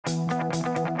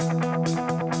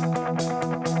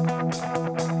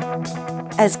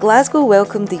As Glasgow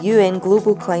welcomed the UN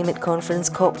Global Climate Conference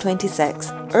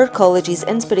COP26, our college's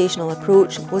inspirational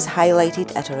approach was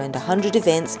highlighted at around 100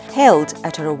 events held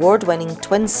at our award-winning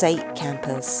twin-site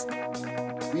campus.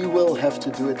 We will have to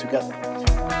do it together.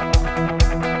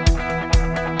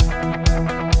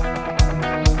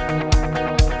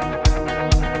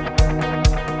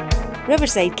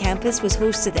 Riverside campus was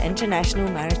host to the International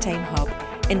Maritime Hub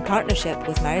in partnership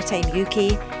with Maritime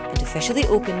UK and officially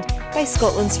opened by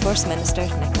Scotland's First Minister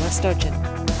Nicola Sturgeon.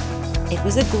 It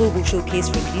was a global showcase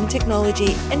for green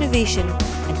technology, innovation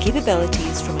and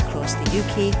capabilities from across the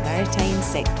UK maritime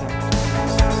sector.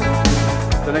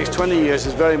 The next 20 years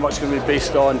is very much going to be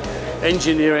based on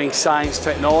engineering, science,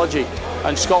 technology,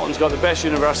 and Scotland's got the best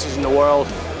universities in the world.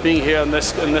 Being here in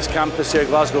this campus here,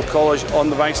 Glasgow College, on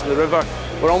the banks of the river,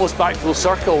 we're almost back full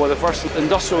circle where the first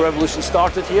industrial revolution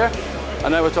started here,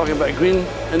 and now we're talking about a green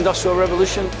industrial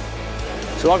revolution.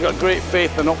 So I've got great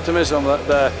faith and optimism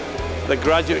that the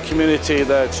graduate community,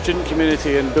 the student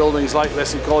community in buildings like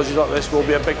this and colleges like this will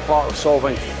be a big part of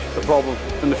solving the problem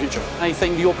in the future. I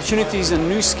think the opportunities and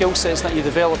new skill sets that you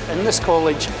develop in this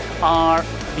college are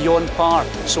beyond par.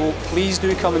 So please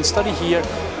do come and study here,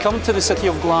 come to the City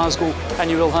of Glasgow, and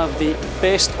you will have the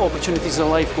best opportunities in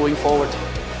life going forward.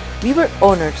 We were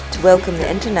honoured to welcome the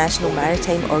International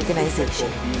Maritime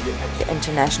Organisation, the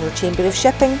International Chamber of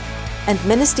Shipping, and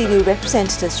ministerial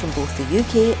representatives from both the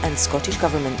UK and Scottish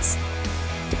governments,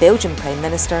 the Belgian Prime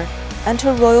Minister and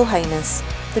Her Royal Highness,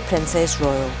 the Princess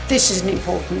Royal. This is an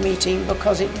important meeting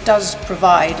because it does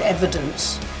provide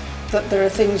evidence that there are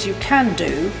things you can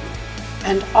do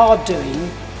and are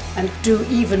doing and do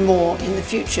even more in the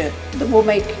future that will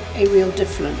make a real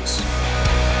difference.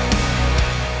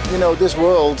 You know, this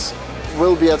world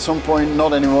will be at some point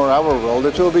not anymore our world,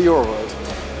 it will be your world.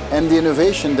 And the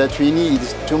innovation that we need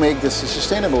to make this a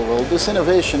sustainable world, this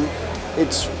innovation,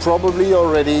 it's probably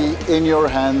already in your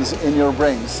hands, in your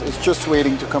brains. It's just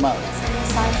waiting to come out.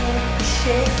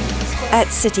 At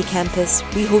City Campus,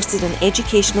 we hosted an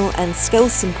educational and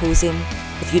skills symposium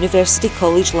with University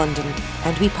College London,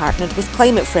 and we partnered with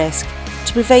Climate Fresk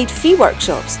to provide free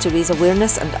workshops to raise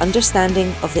awareness and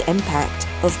understanding of the impact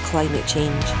of climate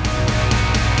change.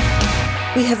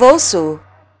 We have also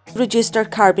reduced our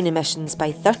carbon emissions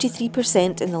by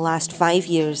 33% in the last 5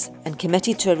 years and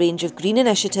committed to a range of green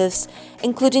initiatives,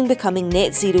 including becoming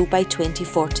net zero by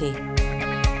 2040.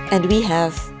 And we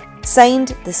have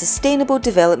signed the Sustainable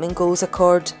Development Goals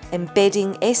Accord,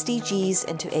 embedding SDGs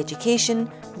into education,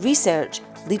 research,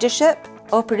 leadership,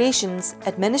 operations,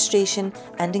 administration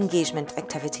and engagement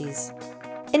activities.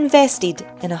 Invested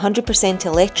in a 100%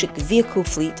 electric vehicle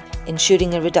fleet,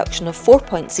 ensuring a reduction of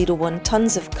 4.01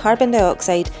 tonnes of carbon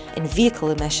dioxide in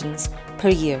vehicle emissions per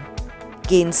year.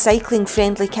 Gained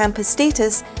cycling-friendly campus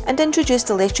status and introduced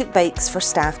electric bikes for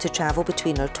staff to travel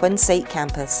between our twin-site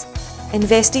campus.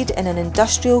 Invested in an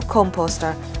industrial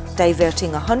composter,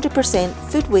 diverting 100%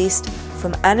 food waste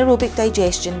from anaerobic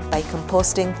digestion by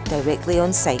composting directly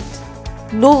on site.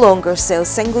 No longer sell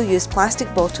single-use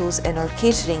plastic bottles in our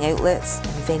catering outlets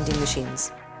and vending machines.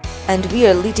 And we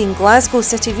are leading Glasgow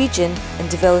City region in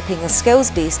developing a skills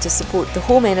base to support the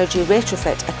home energy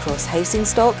retrofit across housing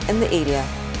stock in the area.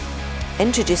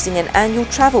 Introducing an annual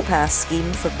travel pass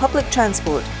scheme for public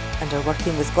transport and are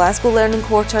working with Glasgow Learning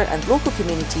Quarter and local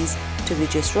communities to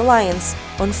reduce reliance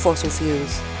on fossil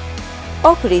fuels.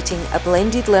 Operating a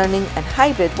blended learning and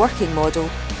hybrid working model,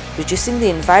 reducing the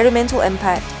environmental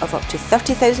impact of up to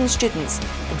 30,000 students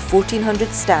and 1,400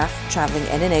 staff travelling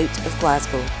in and out of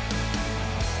Glasgow.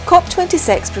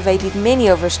 COP26 provided many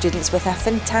of our students with a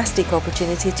fantastic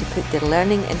opportunity to put their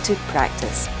learning into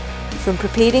practice, from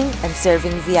preparing and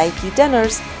serving VIP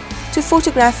dinners to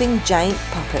photographing giant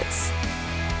puppets,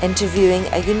 interviewing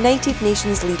a United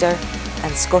Nations leader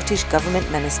and Scottish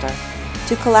Government minister,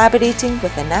 to collaborating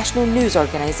with a national news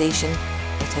organisation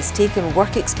that has taken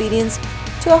work experience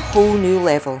to a whole new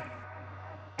level.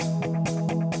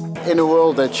 In a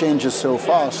world that changes so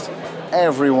fast,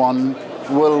 everyone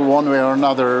will one way or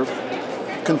another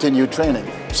continue training.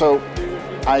 So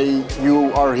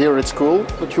you are here at school,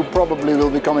 but you probably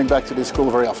will be coming back to this school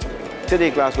very often. City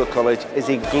of Glasgow College is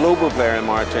a global player in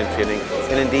maritime training,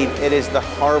 and indeed it is the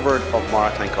Harvard of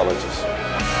maritime colleges.